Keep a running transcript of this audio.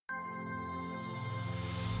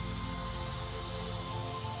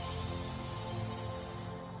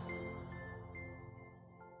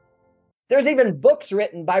There's even books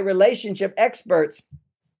written by relationship experts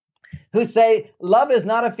who say love is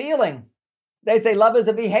not a feeling. They say love is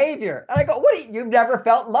a behavior. And I go, you've never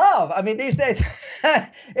felt love. I mean, these days,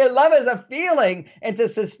 love is a feeling, and to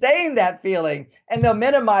sustain that feeling. And they'll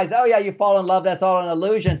minimize, oh yeah, you fall in love, that's all an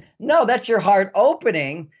illusion. No, that's your heart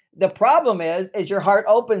opening. The problem is your heart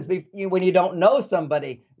opens when you don't know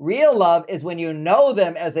somebody. Real love is when you know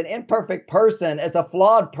them as an imperfect person, as a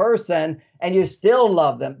flawed person, and you still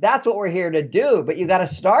love them. That's what we're here to do. But you got to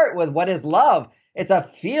start with, what is love? It's a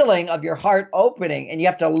feeling of your heart opening, and you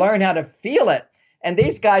have to learn how to feel it. And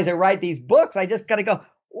these guys that write these books, I just got to go,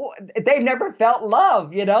 they've never felt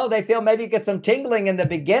love. They feel maybe you get some tingling in the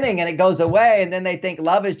beginning and it goes away. And then they think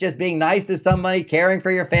love is just being nice to somebody, caring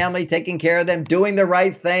for your family, taking care of them, doing the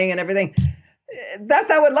right thing and everything. That's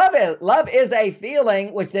not what love is. Love is a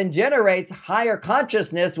feeling, which then generates higher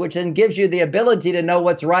consciousness, which then gives you the ability to know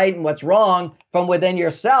what's right and what's wrong from within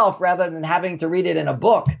yourself, rather than having to read it in a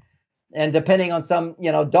book. And depending on some,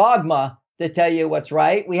 dogma to tell you what's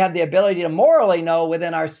right, we have the ability to morally know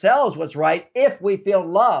within ourselves what's right if we feel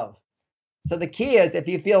love. So the key is, if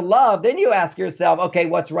you feel love, then you ask yourself, okay,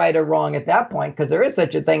 what's right or wrong at that point? Because there is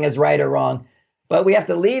such a thing as right or wrong. But we have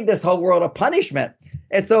to leave this whole world of punishment.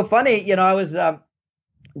 It's so funny, I was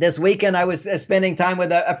this weekend, I was spending time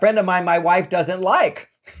with a friend of mine my wife doesn't like.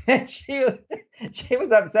 And she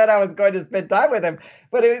was upset I was going to spend time with him.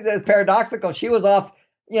 But it was paradoxical. She was off.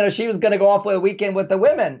 She was going to go off for a weekend with the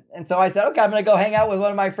women. And so I said, okay, I'm going to go hang out with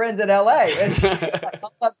one of my friends in LA. And she was like,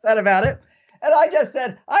 all upset about it. And I just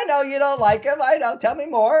said, I know you don't like him. I know. Tell me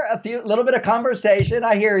more. Little bit of conversation.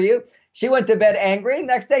 I hear you. She went to bed angry.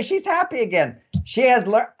 Next day, she's happy again. She has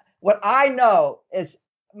learned. What I know is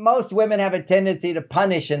most women have a tendency to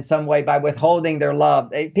punish in some way by withholding their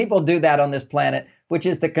love. People do that on this planet, which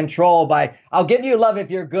is to control by, I'll give you love if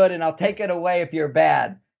you're good and I'll take it away if you're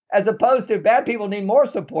bad. As opposed to bad people need more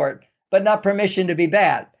support, but not permission to be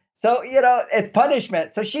bad. So, it's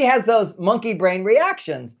punishment. So she has those monkey brain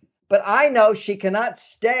reactions. But I know she cannot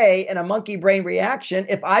stay in a monkey brain reaction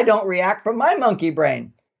if I don't react from my monkey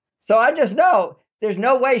brain. So I just know there's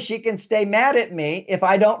no way she can stay mad at me if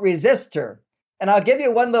I don't resist her. And I'll give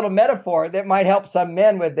you one little metaphor that might help some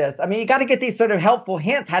men with this. I mean, you got to get these sort of helpful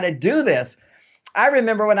hints how to do this. I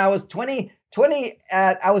remember when I was 20,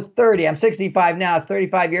 I was 30. I'm 65 now. It's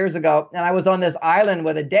 35 years ago. And I was on this island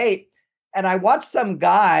with a date. And I watched some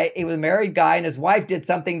guy, he was a married guy, and his wife did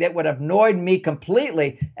something that would have annoyed me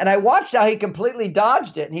completely. And I watched how he completely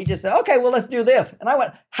dodged it. And he just said, okay, well, let's do this. And I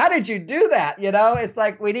went, how did you do that? It's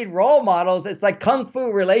like we need role models. It's like kung fu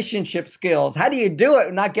relationship skills. How do you do it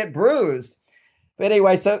and not get bruised? But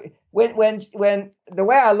anyway, so when the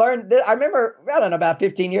way I learned this, I remember, I don't know, about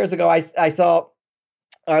 15 years ago, I saw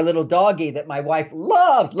our little doggy that my wife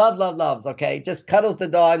loves, okay, just cuddles the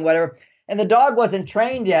dog and whatever. And the dog wasn't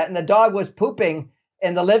trained yet, and the dog was pooping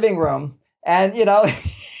in the living room. And,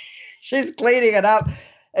 she's cleaning it up,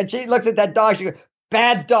 and she looks at that dog. She goes,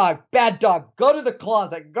 bad dog, go to the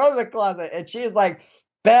closet. And she's like,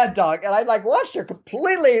 bad dog. And I watched her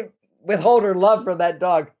completely withhold her love for that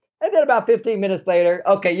dog. And then about 15 minutes later,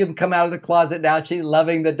 okay, you can come out of the closet now. She's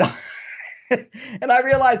loving the dog. And I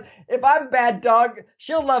realized if I'm a bad dog,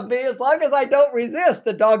 she'll love me as long as I don't resist.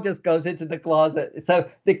 The dog just goes into the closet.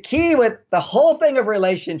 So the key with the whole thing of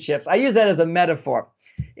relationships, I use that as a metaphor,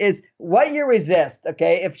 is what you resist.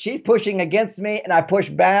 Okay, if she's pushing against me and I push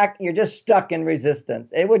back, you're just stuck in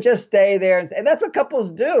resistance. It would just stay there. And that's what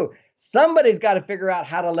couples do. Somebody's got to figure out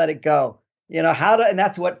how to let it go. And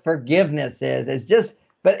that's what forgiveness is. It's just,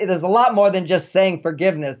 but there's a lot more than just saying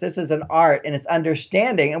forgiveness. This is an art, and it's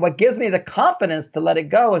understanding. And what gives me the confidence to let it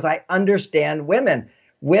go is I understand women.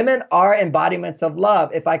 Women are embodiments of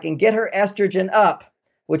love. If I can get her estrogen up,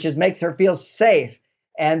 which makes her feel safe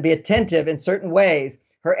and be attentive in certain ways,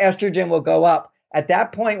 her estrogen will go up. At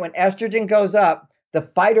that point, when estrogen goes up, the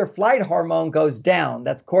fight or flight hormone goes down.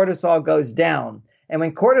 That's cortisol goes down. And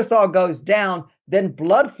when cortisol goes down, then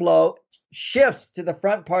blood flow shifts to the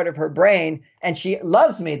front part of her brain, and she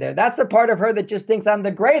loves me there. That's the part of her that just thinks I'm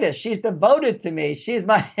the greatest. She's devoted to me. She's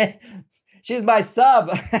my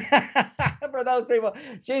sub. For those people,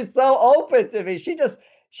 she's so open to me.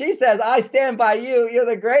 She says, I stand by you. You're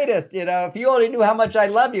the greatest. If you only knew how much I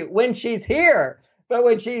love you when she's here. But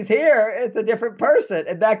when she's here, it's a different person.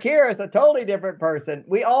 And back here, it's a totally different person.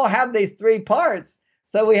 We all have these three parts.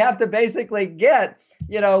 So we have to basically get,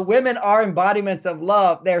 women are embodiments of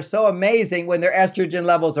love. They're so amazing when their estrogen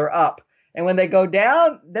levels are up. And when they go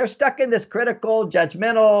down, they're stuck in this critical,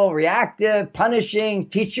 judgmental, reactive, punishing,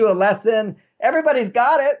 teach you a lesson. Everybody's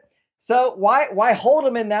got it. So why hold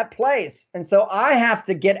them in that place? And so I have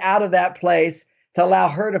to get out of that place to allow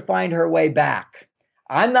her to find her way back.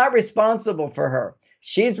 I'm not responsible for her.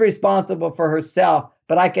 She's responsible for herself,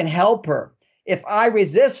 but I can help her. If I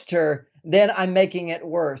resist her, then I'm making it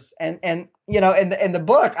worse. And you know, in the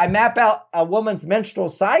book, I map out a woman's menstrual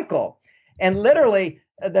cycle. And literally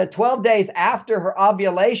the 12 days after her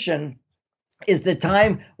ovulation is the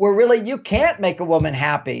time where really you can't make a woman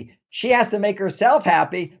happy. She has to make herself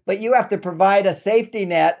happy, but you have to provide a safety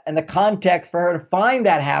net and the context for her to find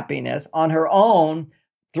that happiness on her own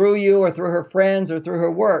through you or through her friends or through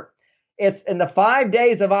her work. It's in the 5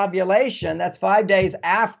 days of ovulation, that's 5 days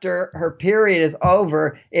after her period is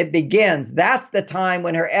over, it begins. That's the time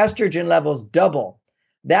when her estrogen levels double.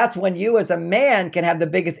 That's when you as a man can have the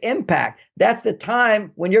biggest impact. That's the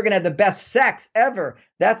time when you're going to have the best sex ever.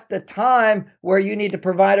 That's the time where you need to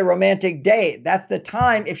provide a romantic date. That's the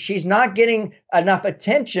time if she's not getting enough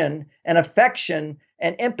attention and affection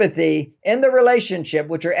and empathy in the relationship,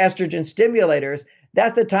 which are estrogen stimulators,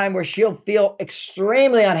 that's the time where she'll feel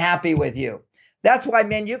extremely unhappy with you. That's why,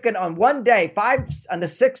 man, you can on one day, on the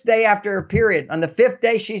 6th day after her period, on the 5th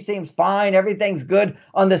day, she seems fine. Everything's good.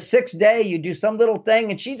 On the 6th day, you do some little thing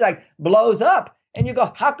and she like blows up and you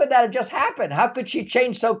go, how could that have just happened? How could she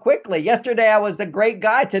change so quickly? Yesterday, I was the great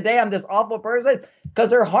guy. Today, I'm this awful person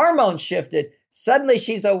because her hormones shifted. Suddenly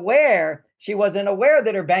she's aware. She wasn't aware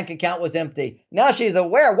that her bank account was empty. Now she's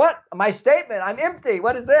aware. What? My statement, I'm empty.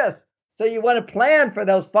 What is this? So you want to plan for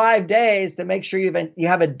those 5 days to make sure you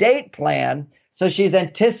have a date plan. So she's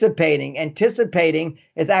anticipating. Anticipating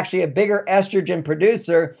is actually a bigger estrogen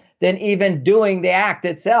producer than even doing the act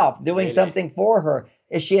itself, doing something for her.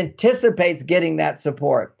 Is she anticipates getting that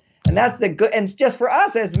support. And that's the good. And just for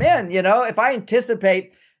us as men, you know, if I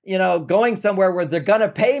anticipate, you know, going somewhere where they're going to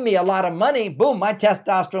pay me a lot of money, boom, my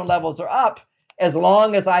testosterone levels are up. As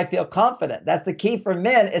long as I feel confident. That's the key for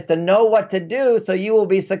men, is to know what to do so you will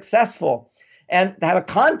be successful and have a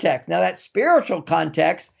context. Now, that spiritual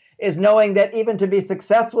context is knowing that even to be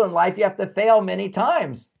successful in life, you have to fail many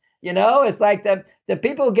times. You know, it's like the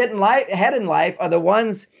people who get ahead in life are the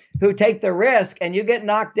ones who take the risk, and you get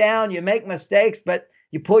knocked down, you make mistakes, but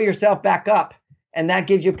you pull yourself back up. And that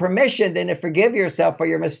gives you permission then to forgive yourself for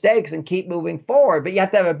your mistakes and keep moving forward. But you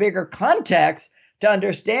have to have a bigger context to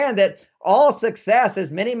understand that all success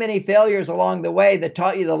is many, many failures along the way that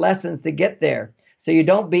taught you the lessons to get there. So you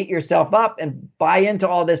don't beat yourself up and buy into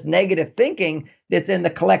all this negative thinking that's in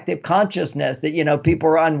the collective consciousness that, you know, people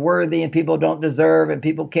are unworthy and people don't deserve and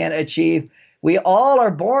people can't achieve. We all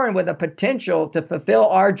are born with a potential to fulfill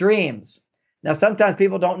our dreams. Now, sometimes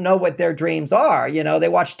people don't know what their dreams are. You know, they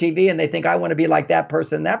watch TV and they think, I want to be like that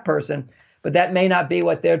person, but that may not be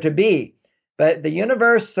what they're to be. But the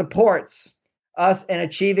universe supports us in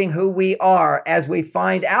achieving who we are as we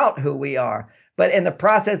find out who we are. But in the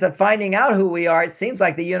process of finding out who we are, it seems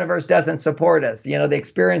like the universe doesn't support us, you know, the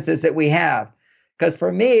experiences that we have. Because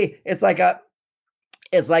for me, it's like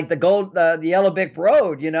the gold, the yellow brick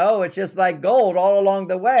road, you know, it's just like gold all along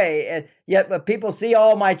the way. And yet, but people see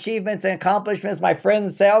all my achievements and accomplishments. My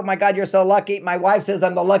friends say, oh my God, you're so lucky. My wife says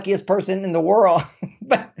I'm the luckiest person in the world.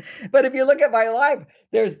 But if you look at my life,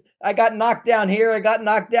 I got knocked down here. I got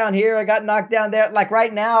knocked down here. I got knocked down there. Like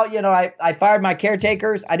right now, you know, I fired my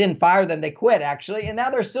caretakers. I didn't fire them. They quit actually. And now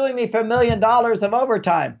they're suing me for $1 million of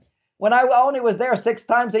overtime when I only was there 6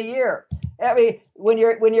 times a year. I mean, when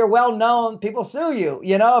you're well known, people sue you.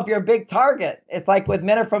 You know, if you're a big target, it's like with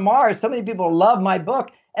Men Are From Mars. So many people love my book,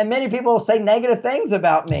 and many people say negative things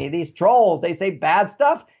about me. These trolls, they say bad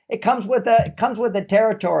stuff. It comes with the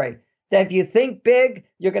territory that if you think big,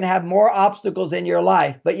 you're going to have more obstacles in your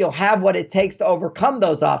life, but you'll have what it takes to overcome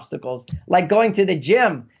those obstacles. Like going to the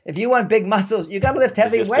gym. If you want big muscles, you got to lift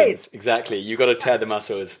heavy weights. Exactly. You got to tear the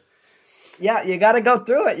muscles. Yeah, you got to go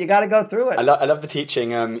through it. I love the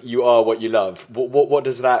teaching, you are what you love. What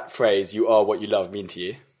does that phrase, you are what you love, mean to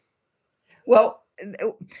you? Well,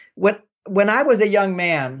 when I was a young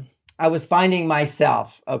man, I was finding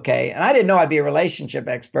myself, okay? And I didn't know I'd be a relationship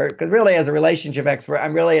expert, because really as a relationship expert,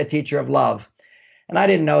 I'm really a teacher of love. And I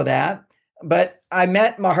didn't know that. But I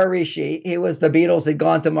met Maharishi. He was the Beatles had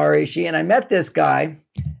gone to Maharishi. And I met this guy.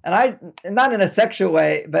 And I, not in a sexual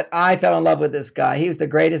way, but I fell in love with this guy. He was the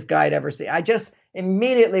greatest guy I'd ever seen. I just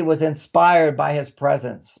immediately was inspired by his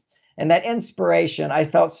presence. And that inspiration, I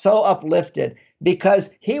felt so uplifted because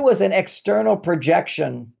he was an external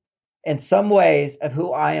projection in some ways of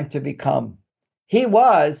who I am to become. He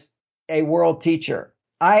was a world teacher.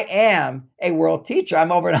 I am a world teacher.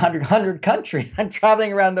 I'm over in 100 countries. I'm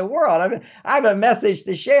traveling around the world. I have a message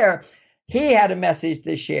to share. He had a message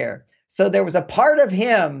to share. So there was a part of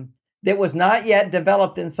him that was not yet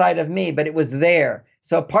developed inside of me, but it was there.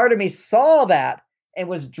 So a part of me saw that and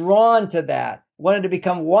was drawn to that, wanted to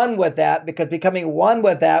become one with that, because becoming one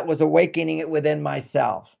with that was awakening it within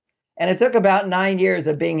myself. And it took about 9 years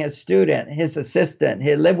of being his student, his assistant.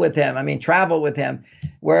 He lived with him, travel with him,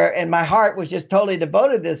 and my heart was just totally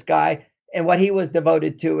devoted to this guy and what he was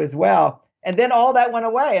devoted to as well. And then all that went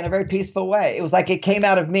away in a very peaceful way. It was like it came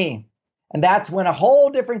out of me. And that's when a whole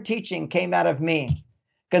different teaching came out of me.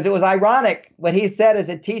 Because it was ironic. What he said as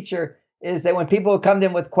a teacher is that when people would come to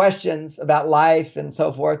him with questions about life and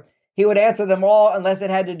so forth, he would answer them all unless it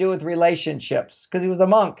had to do with relationships, because he was a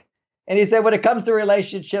monk. And he said, when it comes to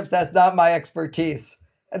relationships, that's not my expertise.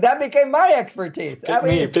 And that became my expertise. Pick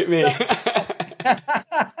me.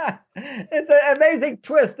 It's an amazing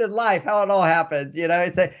twist in life, how it all happens.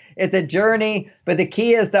 It's a journey, but the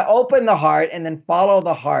key is to open the heart and then follow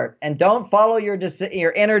the heart. And don't follow your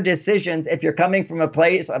inner decisions if you're coming from a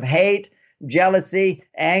place of hate, jealousy,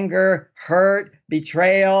 anger, hurt,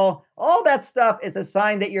 betrayal. All that stuff is a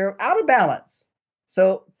sign that you're out of balance.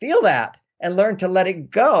 So feel that and learn to let it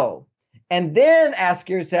go. And then ask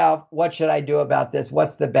yourself, what should I do about this?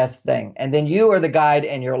 What's the best thing? And then you are the guide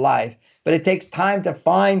in your life. But it takes time to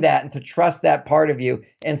find that and to trust that part of you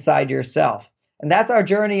inside yourself. And that's our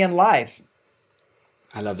journey in life.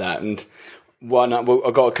 I love that. And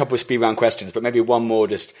I've got a couple of speed round questions, but maybe one more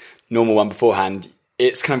just normal one beforehand.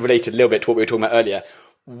 It's kind of related a little bit to what we were talking about earlier.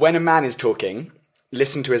 When a man is talking,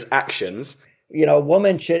 listen to his actions. A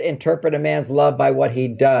woman should interpret a man's love by what he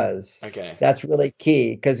does. Okay. That's really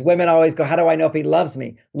key, because women always go, how do I know if he loves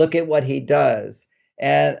me? Look at what he does.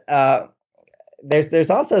 And there's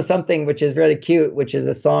also something which is really cute, which is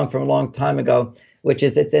a song from a long time ago, which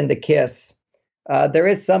is It's in the Kiss. There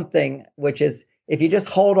is something which is, if you just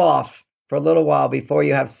hold off for a little while before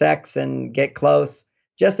you have sex and get close,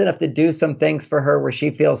 just enough to do some things for her where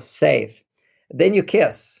she feels safe, then you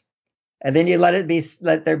kiss, and then you let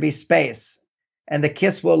there be space. And the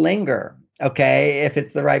kiss will linger, okay, if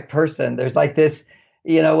it's the right person. There's like this,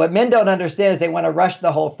 what men don't understand is they want to rush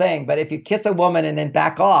the whole thing. But if you kiss a woman and then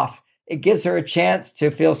back off, it gives her a chance to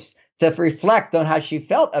reflect on how she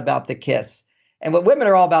felt about the kiss. And what women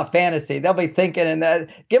are all about fantasy. They'll be thinking, and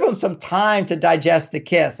give them some time to digest the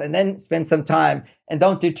kiss, and then spend some time, and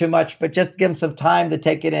don't do too much, but just give them some time to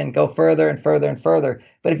take it in, go further and further and further.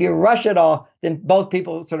 But if you rush it all, then both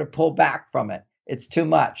people sort of pull back from it. It's too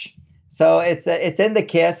much. So it's in the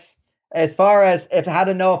kiss. As far as how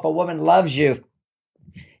to know if a woman loves you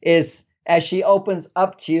is as she opens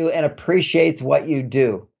up to you and appreciates what you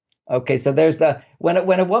do. Okay, so there's when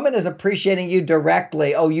a woman is appreciating you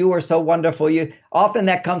directly, oh, you are so wonderful. Often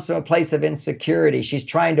that comes from a place of insecurity. She's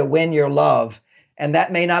trying to win your love, and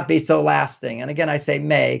that may not be so lasting. And again, I say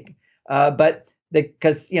may, but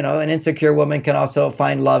because an insecure woman can also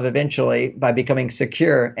find love eventually by becoming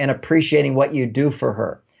secure and appreciating what you do for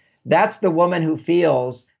her. That's the woman who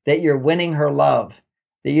feels that you're winning her love,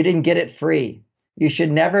 that you didn't get it free. You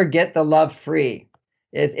should never get the love free.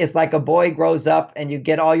 It's like a boy grows up and you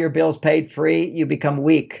get all your bills paid free, you become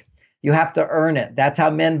weak. You have to earn it. That's how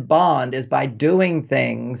men bond, is by doing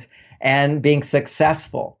things and being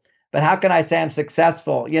successful. But how can I say I'm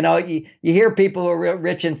successful? You hear people who are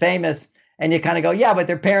rich and famous and you kind of go, yeah, but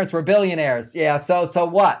their parents were billionaires. Yeah, so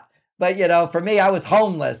what? But, for me, I was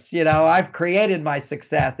homeless. I've created my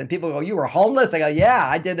success. And people go, you were homeless? I go, yeah,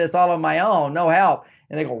 I did this all on my own, no help.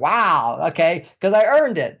 And they go, wow, okay, because I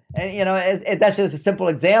earned it. And, that's just a simple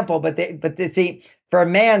example. But they see, for a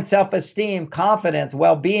man, self-esteem, confidence,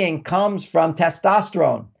 well-being comes from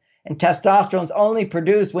testosterone. And testosterone is only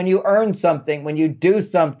produced when you earn something, when you do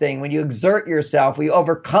something, when you exert yourself, when you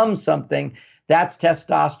overcome something. That's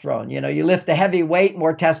testosterone. You lift a heavy weight,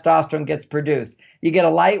 more testosterone gets produced. You get a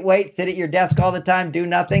lightweight, sit at your desk all the time, do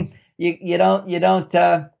nothing. You don't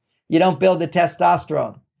build the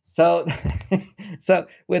testosterone. So, so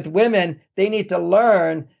with women, they need to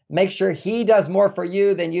learn, make sure he does more for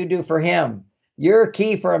you than you do for him. Your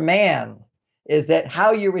key for a man is that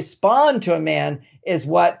how you respond to a man is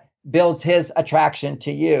what builds his attraction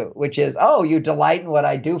to you, which is, oh, you delight in what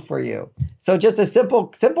I do for you. So just a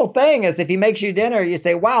simple thing is, if he makes you dinner, you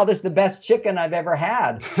say, wow, this is the best chicken I've ever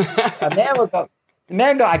had. A man will go,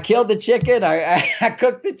 I killed the chicken. I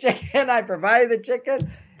cooked the chicken. I provided the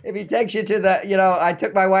chicken. If he takes you to I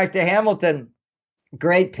took my wife to Hamilton,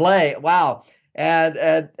 great play. Wow.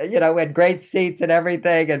 And we had great seats and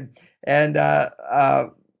everything. And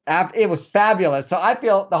it was fabulous. So I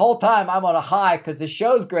feel the whole time I'm on a high because the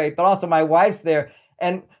show's great, but also my wife's there.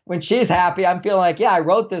 And when she's happy, I'm feeling like, yeah, I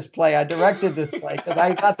wrote this play. I directed this play because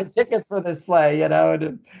I got the tickets for this play,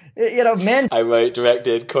 men. I wrote,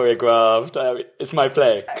 directed, choreographed. It's my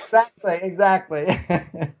play. Exactly.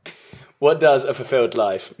 What does a fulfilled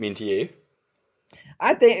life mean to you?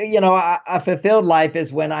 I think, a fulfilled life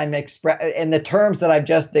is when I'm in the terms that I've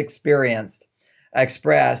just expressed.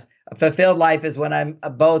 A fulfilled life is when I'm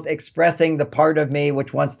both expressing the part of me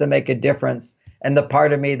which wants to make a difference and the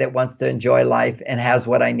part of me that wants to enjoy life and has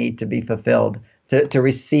what I need to be fulfilled, to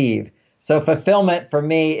receive. So fulfillment for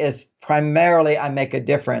me is primarily I make a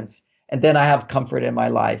difference. And then I have comfort in my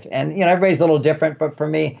life. And, everybody's a little different, but for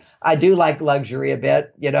me, I do like luxury a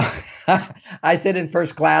bit. I sit in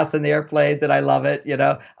first class in the airplanes and I love it,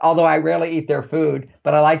 although I rarely eat their food,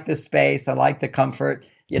 but I like the space. I like the comfort.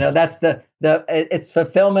 That's it's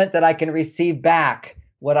fulfillment that I can receive back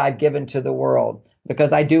what I've given to the world,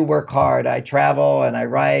 because I do work hard. I travel and I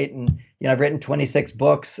write, and, I've written 26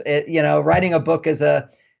 books. Writing a book is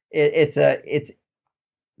it's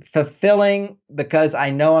fulfilling because I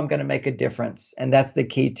know I'm going to make a difference. And that's the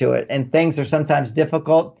key to it. And things are sometimes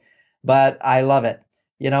difficult, but I love it.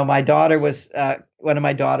 My daughter was, one of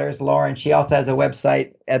my daughters, Lauren, she also has a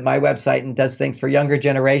website at my website and does things for younger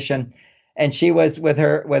generation. And she was with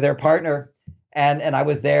her partner, and I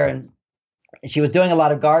was there, and she was doing a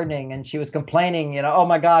lot of gardening, and she was complaining, oh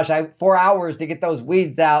my gosh, I 4 hours to get those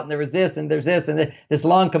weeds out, and there was this, and there's this, and this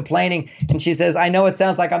long complaining. And she says, I know it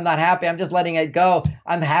sounds like I'm not happy. I'm just letting it go.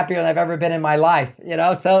 I'm happier than I've ever been in my life,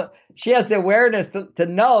 So she has the awareness to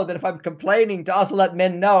know that if I'm complaining, to also let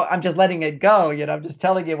men know I'm just letting it go. I'm just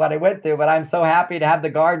telling you what I went through, but I'm so happy to have the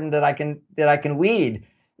garden that I can weed.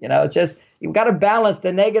 It's just, you've got to balance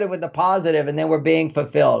the negative with the positive, and then we're being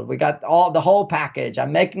fulfilled. We got the whole package.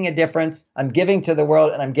 I'm making a difference. I'm giving to the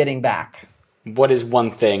world, and I'm getting back. What is one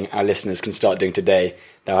thing our listeners can start doing today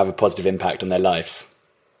that will have a positive impact on their lives?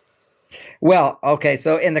 Well, okay.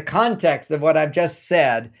 So in the context of what I've just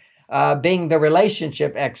said, being the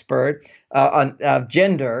relationship expert on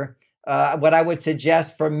gender, what I would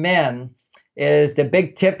suggest for men is the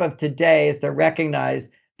big tip of today is to recognize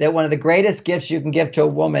that one of the greatest gifts you can give to a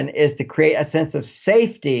woman is to create a sense of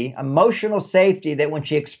safety, emotional safety, that when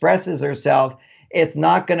she expresses herself, it's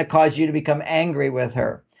not going to cause you to become angry with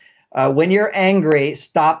her. When you're angry,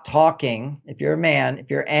 stop talking. If you're a man, if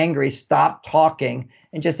you're angry, stop talking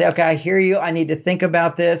and just say, okay, I hear you. I need to think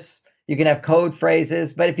about this. You can have code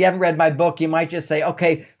phrases, but if you haven't read my book, you might just say,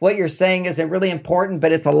 okay, what you're saying isn't really important,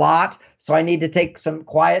 but it's a lot. So I need to take some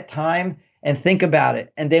quiet time and think about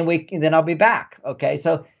it. And then I'll be back. Okay.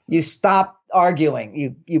 So you stop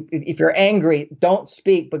arguing. If you're angry, don't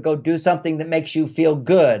speak, but go do something that makes you feel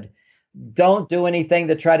good. Don't do anything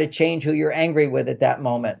to try to change who you're angry with at that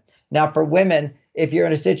moment. Now, for women, if you're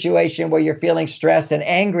in a situation where you're feeling stressed and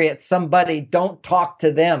angry at somebody, don't talk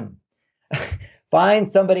to them. Find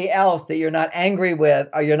somebody else that you're not angry with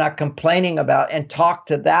or you're not complaining about, and talk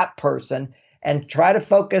to that person, and try to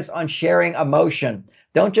focus on sharing emotion.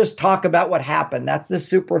 Don't just talk about what happened. That's the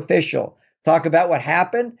superficial. Talk about what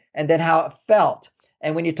happened and then how it felt.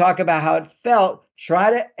 And when you talk about how it felt, try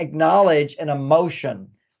to acknowledge an emotion.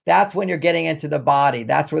 That's when you're getting into the body.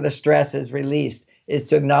 That's where the stress is released, is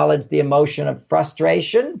to acknowledge the emotion of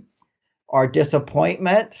frustration or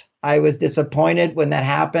disappointment. I was disappointed when that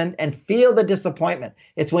happened, and feel the disappointment.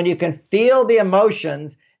 It's when you can feel the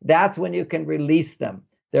emotions, that's when you can release them.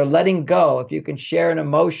 They're letting go if you can share an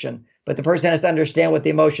emotion, but the person has to understand what the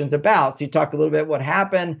emotion's about. So you talk a little bit what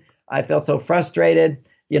happened. I felt so frustrated.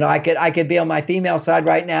 I could be on my female side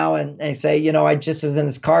right now and say, I just was in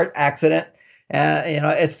this car accident.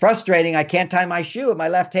 It's frustrating. I can't tie my shoe with my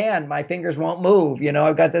left hand. My fingers won't move.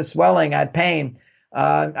 I've got this swelling. I had pain.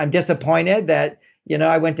 I'm disappointed that,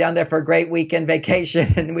 I went down there for a great weekend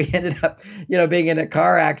vacation and we ended up, being in a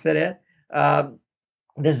car accident.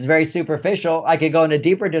 This is very superficial. I could go into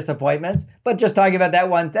deeper disappointments, but just talking about that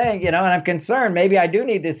one thing, and I'm concerned. Maybe I do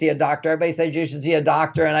need to see a doctor. Everybody says you should see a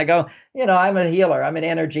doctor. And I go, I'm a healer. I'm an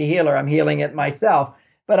energy healer. I'm healing it myself,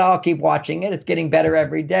 but I'll keep watching it. It's getting better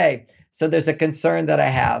every day. So there's a concern that I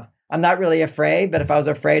have. I'm not really afraid, but if I was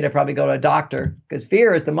afraid, I'd probably go to a doctor, because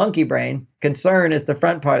fear is the monkey brain. Concern is the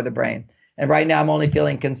front part of the brain. And right now I'm only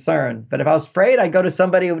feeling concern. But if I was afraid, I'd go to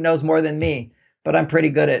somebody who knows more than me. But I'm pretty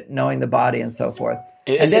good at knowing the body and so forth.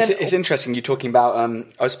 It's interesting you talking about,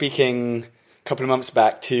 I was speaking a couple of months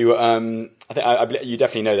back to, I think you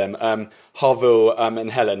definitely know them, Harville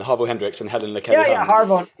Hendrix and Helen LaKelly. Yeah,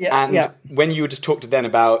 Harville. And when you just talked to them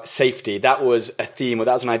about safety, that was a theme, or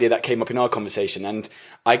that was an idea that came up in our conversation. And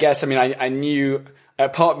I guess, I knew,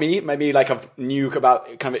 part of me, maybe like I knew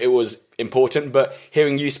about kind of it was important, but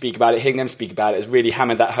hearing you speak about it, hearing them speak about it has really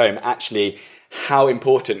hammered that home, actually, how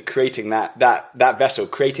important creating that vessel,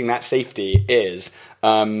 creating that safety is.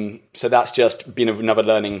 So that's just been another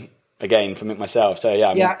learning again from it myself. So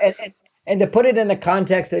yeah. And to put it in the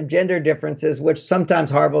context of gender differences, which sometimes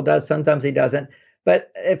Harville does, sometimes he doesn't.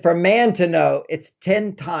 But for a man to know, it's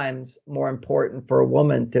 10 times more important for a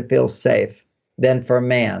woman to feel safe than for a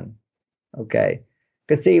man. Okay.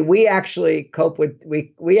 Because see, we actually cope with,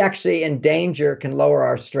 we actually in danger can lower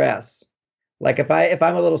our stress. Like if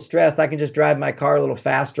I'm a little stressed, I can just drive my car a little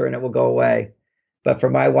faster and it will go away. But for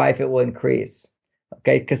my wife, it will increase.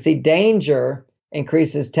 Okay. Because see, danger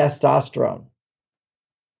increases testosterone.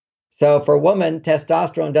 So for a woman,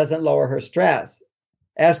 testosterone doesn't lower her stress.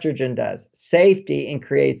 Estrogen does. Safety and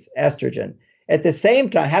creates estrogen. At the same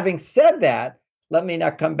time, having said that, let me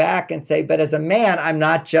now come back and say, but as a man, I'm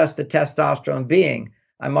not just a testosterone being.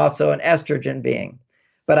 I'm also an estrogen being.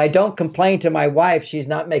 But I don't complain to my wife she's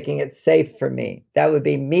not making it safe for me. That would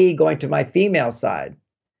be me going to my female side.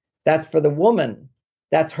 That's for the woman.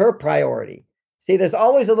 That's her priority. See, there's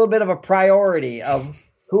always a little bit of a priority of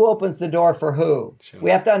who opens the door for who. Sure. We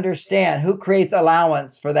have to understand who creates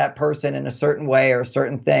allowance for that person in a certain way or a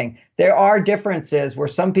certain thing. There are differences where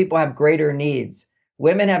some people have greater needs.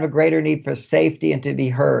 Women have a greater need for safety and to be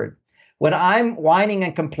heard. When I'm whining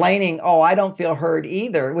and complaining, oh, I don't feel heard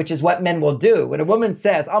either, which is what men will do. When a woman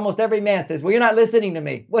says, almost every man says, well, you're not listening to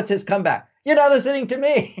me. What's his comeback? You're not listening to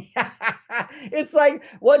me. It's like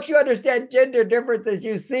once you understand gender differences,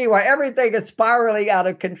 you see why everything is spiraling out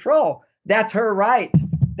of control. That's her right.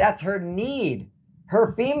 That's her need.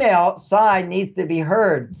 Her female side needs to be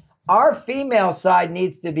heard. Our female side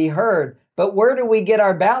needs to be heard. But where do we get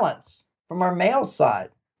our balance? From our male side.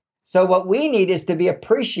 So what we need is to be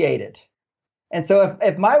appreciated. And so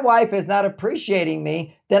if my wife is not appreciating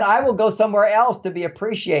me, then I will go somewhere else to be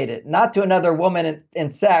appreciated, not to another woman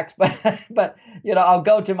in sex, but I'll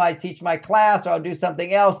go to teach my class, or I'll do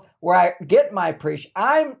something else where I get my appreciation.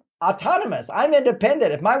 I'm autonomous. I'm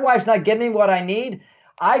independent. If my wife's not giving me what I need,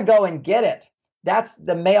 I go and get it. That's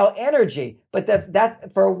the male energy. But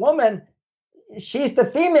that's for a woman, she's the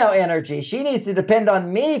female energy. She needs to depend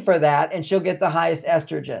on me for that, and she'll get the highest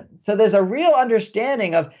estrogen. So there's a real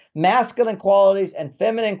understanding of masculine qualities and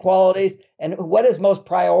feminine qualities and what is most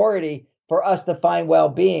priority for us to find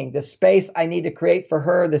well-being. The space I need to create for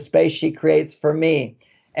her, the space she creates for me.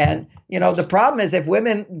 And, the problem is if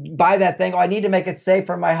women buy that thing, oh, I need to make it safe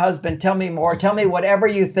for my husband. Tell me more. Tell me whatever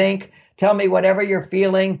you think. Tell me whatever you're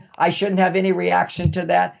feeling. I shouldn't have any reaction to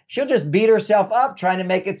that. She'll just beat herself up trying to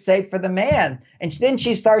make it safe for the man. And then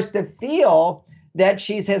she starts to feel that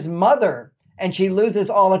she's his mother, and she loses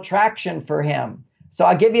all attraction for him. So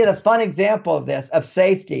I'll give you the fun example of this, of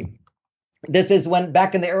safety. This is when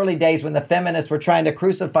back in the early days when the feminists were trying to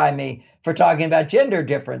crucify me for talking about gender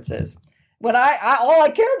differences. When I all I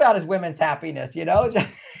care about is women's happiness,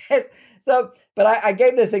 But I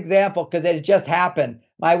gave this example because it had just happened.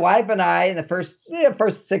 My wife and I, in the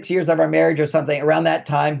first 6 years of our marriage or something, around that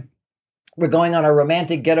time, we're going on a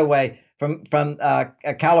romantic getaway from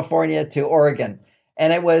California to Oregon.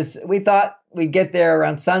 And we thought we'd get there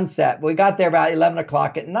around sunset. We got there about 11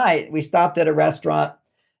 o'clock at night. We stopped at a restaurant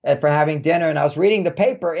for having dinner, and I was reading the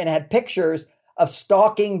paper, and it had pictures of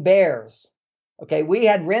stalking bears. Okay, we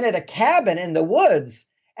had rented a cabin in the woods,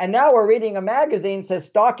 and now we're reading a magazine that says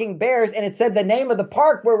stalking bears, and it said the name of the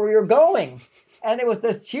park where we were going. And it was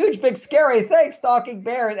this huge, big, scary thing, stalking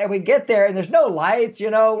bears. And we get there, and there's no lights,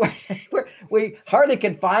 we hardly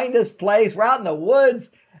can find this place. We're out in the woods,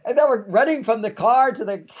 and then we're running from the car to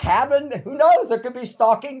the cabin. Who knows? There could be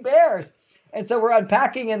stalking bears. And so we're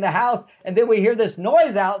unpacking in the house, and then we hear this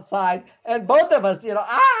noise outside, and both of us,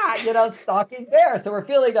 stalking bears. So we're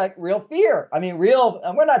feeling like real fear. I mean,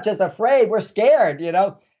 and we're not just afraid, we're scared,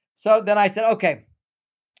 So then I said, okay,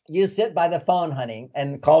 you sit by the phone, honey,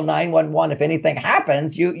 and call 911. If anything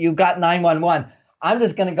happens, you got 911. I'm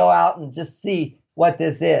just going to go out and just see what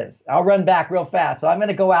this is. I'll run back real fast. So I'm going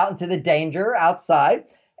to go out into the danger outside,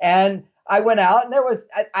 and I went out, and there was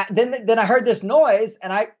then I heard this noise,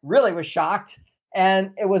 and I really was shocked,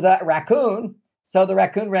 and it was a raccoon. So the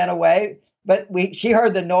raccoon ran away, but she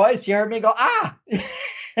heard the noise. She heard me go, ah,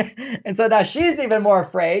 and so now she's even more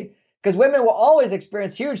afraid because women will always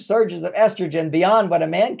experience huge surges of estrogen beyond what a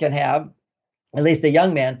man can have, at least a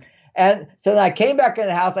young man. And so then I came back in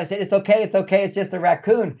the house. I said, it's okay, it's just a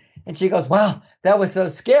raccoon. And she goes, wow, that was so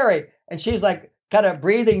scary. And she's like kind of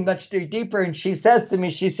breathing much deeper, and she says to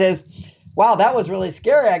me, wow, that was really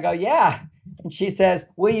scary. I go, yeah. And she says,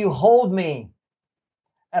 will you hold me?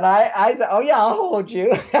 And I said, oh, yeah, I'll hold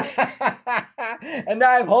you. And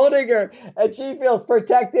now I'm holding her, and she feels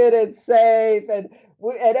protected and safe. And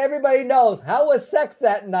everybody knows, how was sex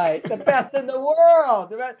that night? The best in the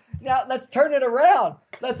world. Now, let's turn it around.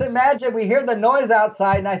 Let's imagine we hear the noise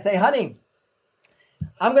outside, and I say, honey,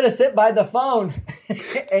 I'm going to sit by the phone,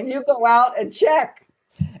 and you go out and check.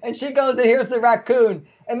 And she goes and hears the raccoon.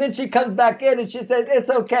 And then she comes back in and she says, it's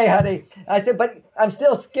okay, honey. I said, but I'm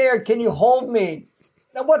still scared. Can you hold me?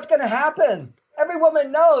 Now, what's going to happen? Every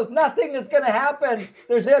woman knows nothing is going to happen.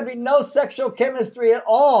 There's going to be no sexual chemistry at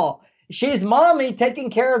all. She's mommy taking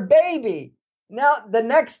care of baby. Now, the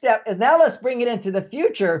next step is now let's bring it into the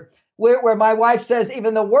future where my wife says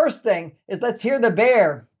even the worst thing is let's hear the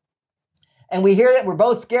bear. And we hear that we're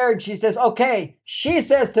both scared. She says, okay. She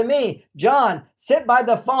says to me, John, sit by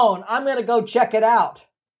the phone. I'm going to go check it out.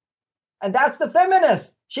 And that's the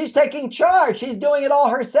feminist. She's taking charge. She's doing it all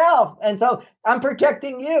herself. And so I'm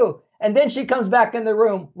protecting you. And then she comes back in the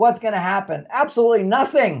room. What's going to happen? Absolutely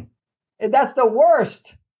nothing. That's the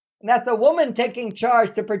worst. And that's the woman taking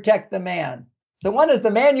charge to protect the man. So one is the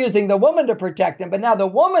man using the woman to protect him, but now the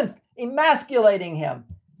woman's emasculating him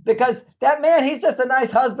because that man, he's just a nice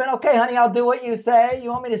husband. Okay, honey, I'll do what you say. You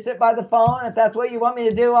want me to sit by the phone? If that's what you want me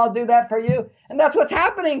to do, I'll do that for you. And that's what's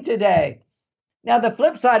happening today. Now, the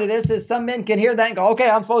flip side of this is some men can hear that and go, okay,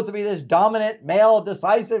 I'm supposed to be this dominant, male,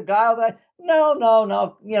 decisive guy.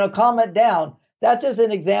 No. Calm it down. That's just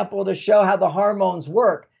an example to show how the hormones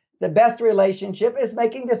work. The best relationship is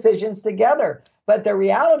making decisions together. But the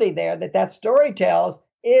reality there that story tells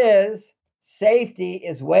is safety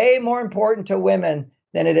is way more important to women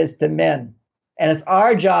than it is to men. And it's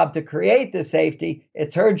our job to create the safety.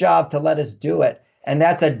 It's her job to let us do it. And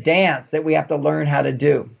that's a dance that we have to learn how to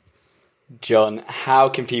do. John, how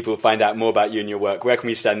can people find out more about you and your work? Where can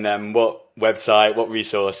we send them? What website? What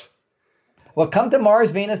resource? Well, come to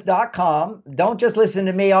MarsVenus.com. Don't just listen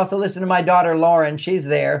to me. Also listen to my daughter, Lauren. She's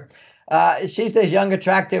there. She's this young,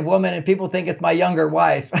 attractive woman, and people think it's my younger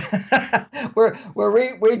wife. We're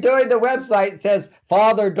redoing the website. It says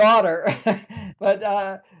father-daughter.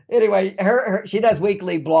 But anyway, she does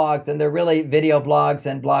weekly blogs, and they're really video blogs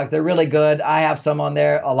and blogs. They're really good. I have some on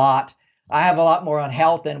there a lot. I have a lot more on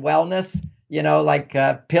health and wellness,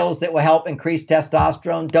 like pills that will help increase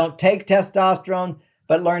testosterone. Don't take testosterone,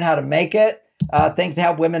 but learn how to make it. Things to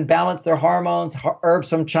help women balance their hormones, herbs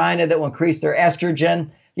from China that will increase their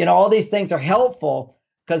estrogen. All these things are helpful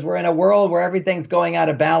because we're in a world where everything's going out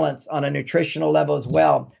of balance on a nutritional level as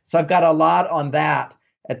well. So I've got a lot on that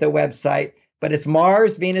at the website, but it's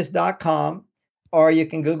MarsVenus.com, or you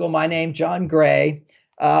can Google my name, John Gray.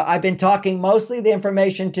 I've been talking mostly, the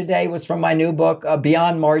information today was from my new book,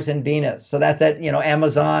 Beyond Mars and Venus. So that's at,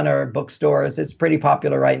 Amazon or bookstores. It's pretty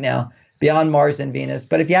popular right now, Beyond Mars and Venus.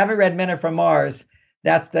 But if you haven't read Men Are From Mars,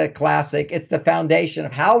 that's the classic. It's the foundation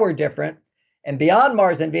of how we're different. And Beyond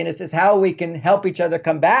Mars and Venus is how we can help each other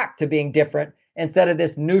come back to being different instead of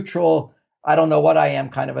this neutral, I don't know what I am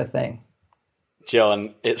kind of a thing.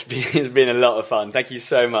 John, it's been a lot of fun. Thank you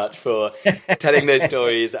so much for telling those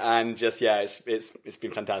stories, and just it's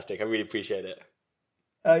been fantastic. I really appreciate it.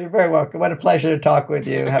 Oh, you're very welcome. What a pleasure to talk with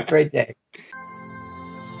you. Have a great day.